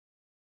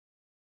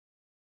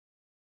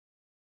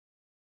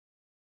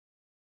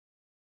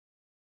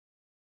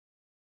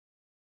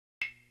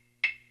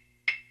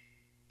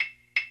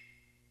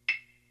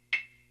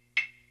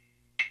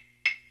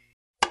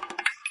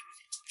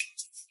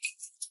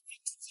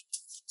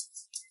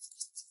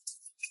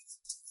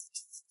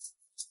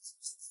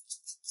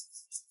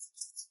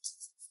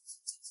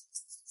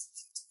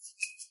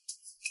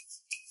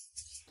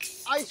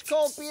Ice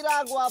cold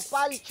piragua,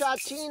 palcha,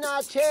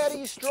 china,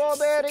 cherry,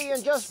 strawberry,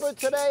 and just for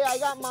today, I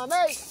got my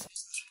mate.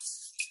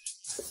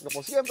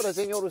 Como siempre,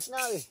 señor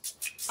Usnavy.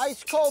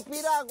 Ice cold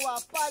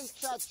piragua,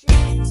 palcha,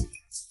 china.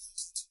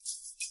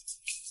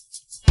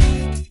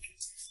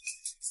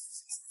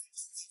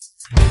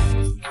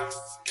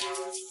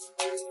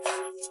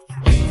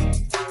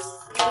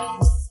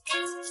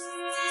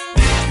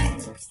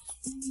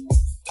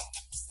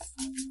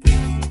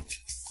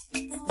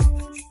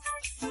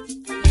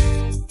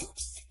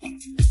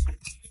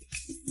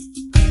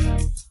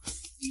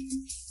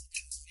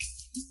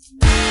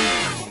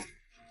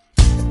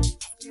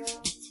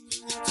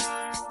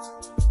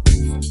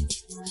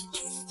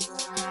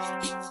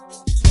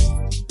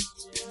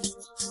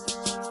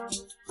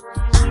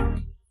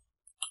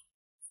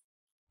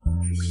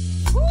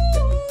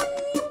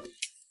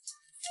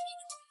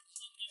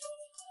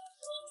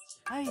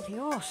 Ay,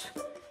 Dios.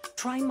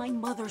 Try my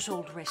mother's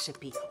old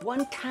recipe.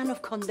 1 can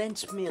of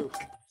condensed milk.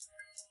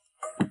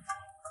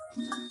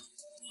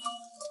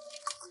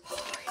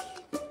 Ay,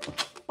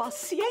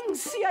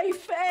 paciencia y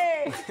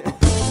fe.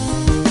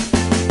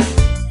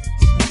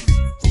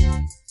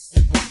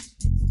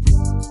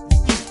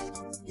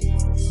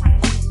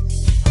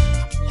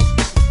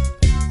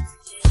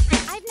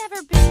 I've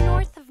never been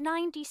north of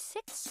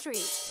 96th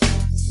Street.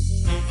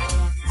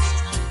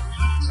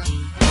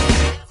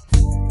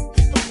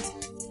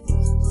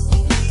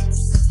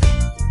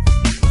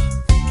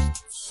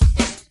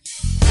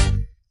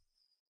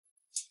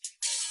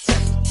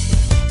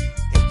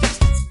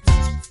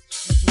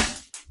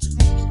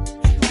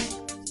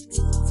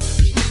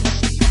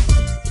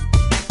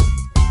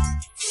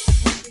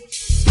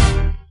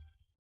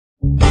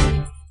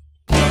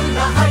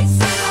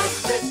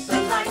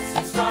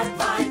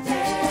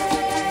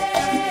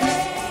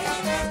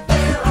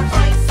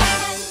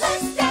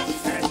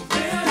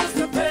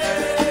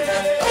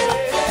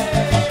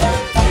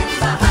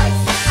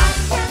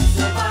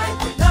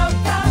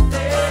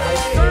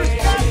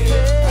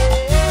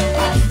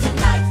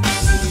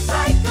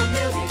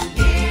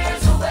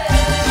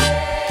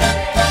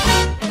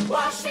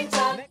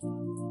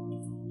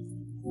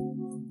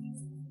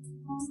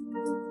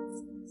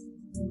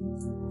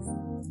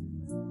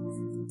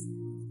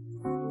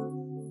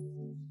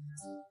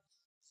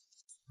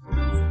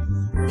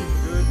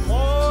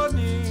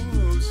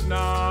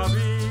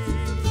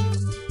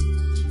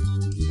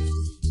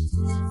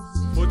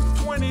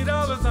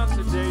 $20 on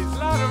today's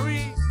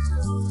lottery.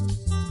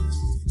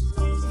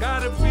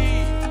 Gotta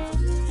be.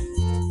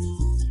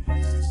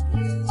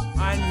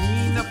 I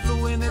Nina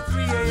flew in at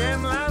 3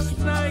 a.m. last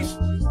night.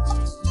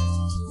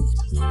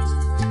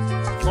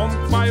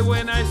 Come by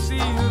when I see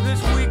you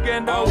this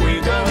weekend. Are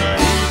we gonna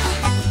eat?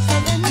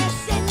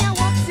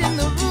 Walks in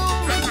the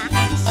room.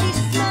 She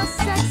smells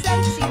such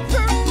sexy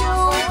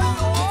perfume.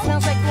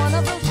 Smells like one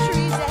of those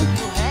trees that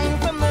you hang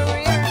from the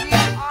rear view.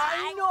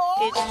 I know.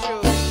 It's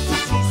true.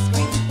 She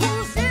screams,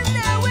 "Who's in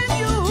there with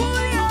you,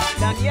 Julio?"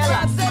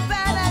 Grabs the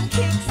bat and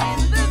kicks in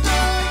the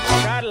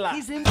door.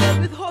 He's in bed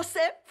with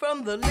Jose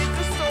from the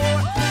liquor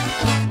store.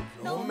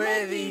 No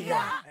me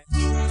diga.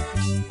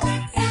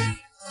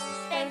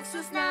 Thanks,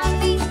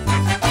 Usnavy.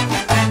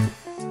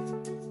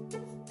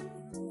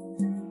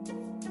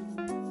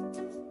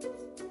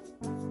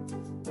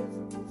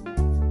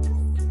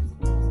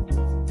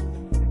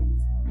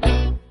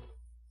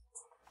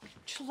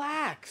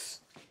 Chillax.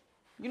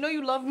 You know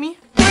you love me?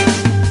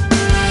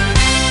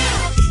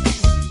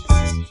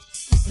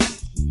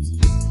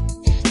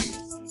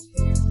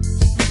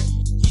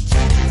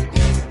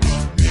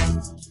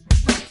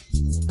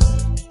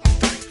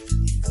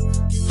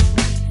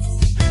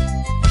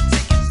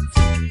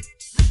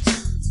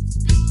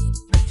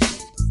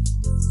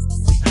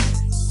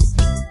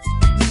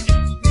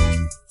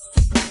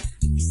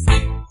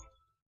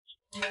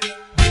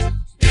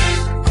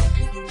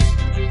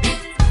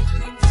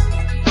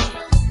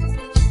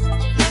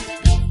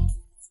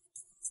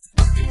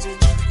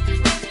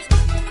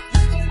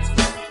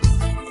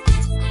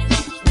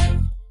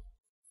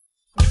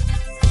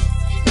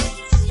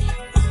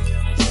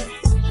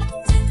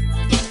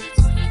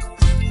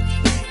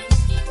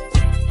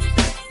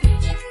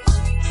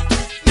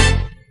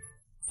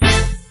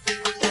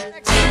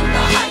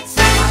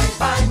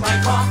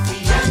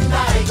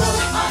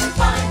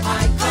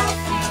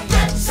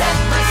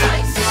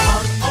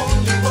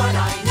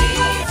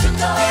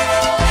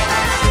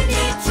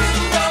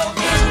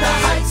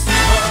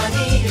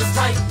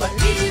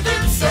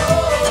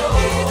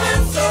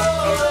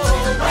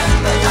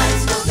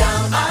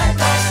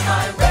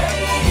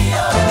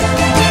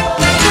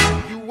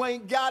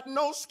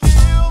 No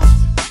skills,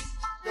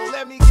 yo,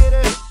 let me get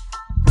it,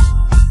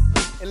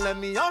 and let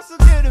me also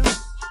get it,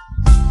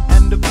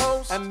 and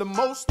the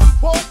most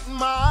important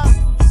mile.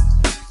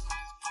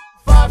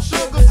 5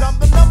 sugars, I'm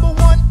the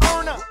 #1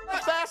 earner, the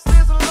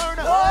fastest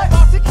learner.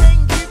 Bossy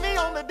can't keep me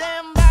on the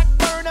damn back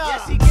burner.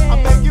 Yes, he can.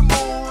 I'm making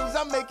moves,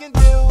 I'm making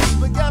deals,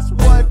 but guess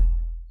what?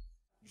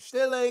 You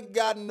still ain't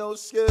got no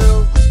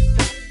skills.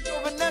 Yo,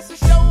 Vanessa,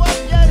 show up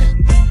yet?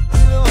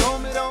 Little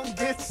homie, don't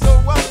get so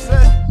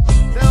upset.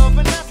 Tell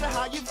Vanessa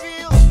how you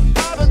feel.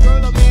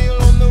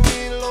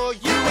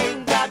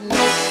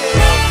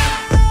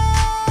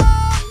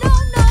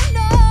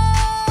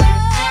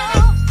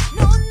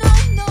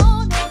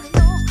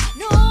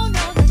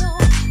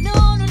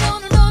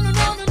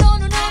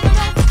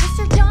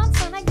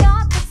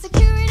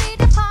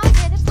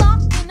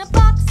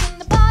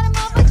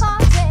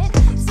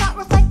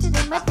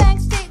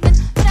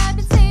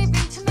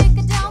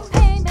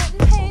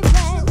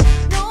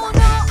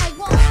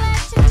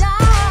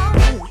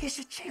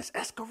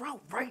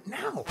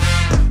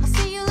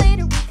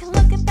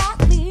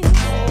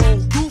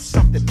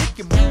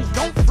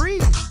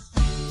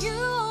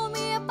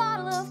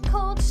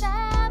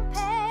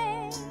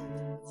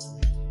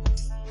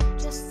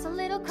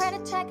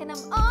 back and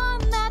I'm on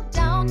that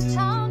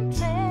downtown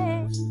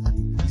train.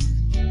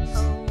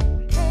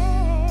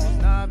 Okay.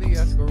 Usnavy,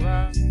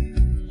 Escarab.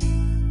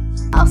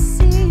 I'll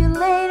see you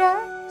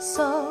later,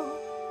 so.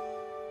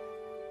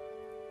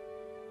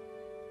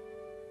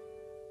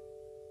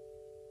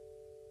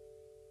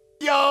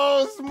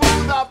 Yo,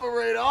 smooth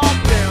operator,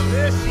 off down.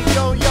 There she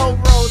go, yo,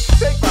 bro.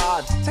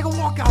 Take a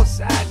walk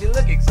outside. You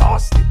look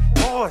exhausted.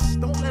 Boss,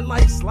 don't let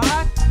life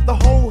slide. The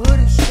whole hood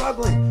is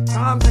struggling.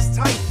 Times is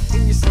tight,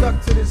 and you're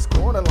stuck to this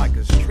corner like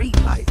a street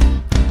light.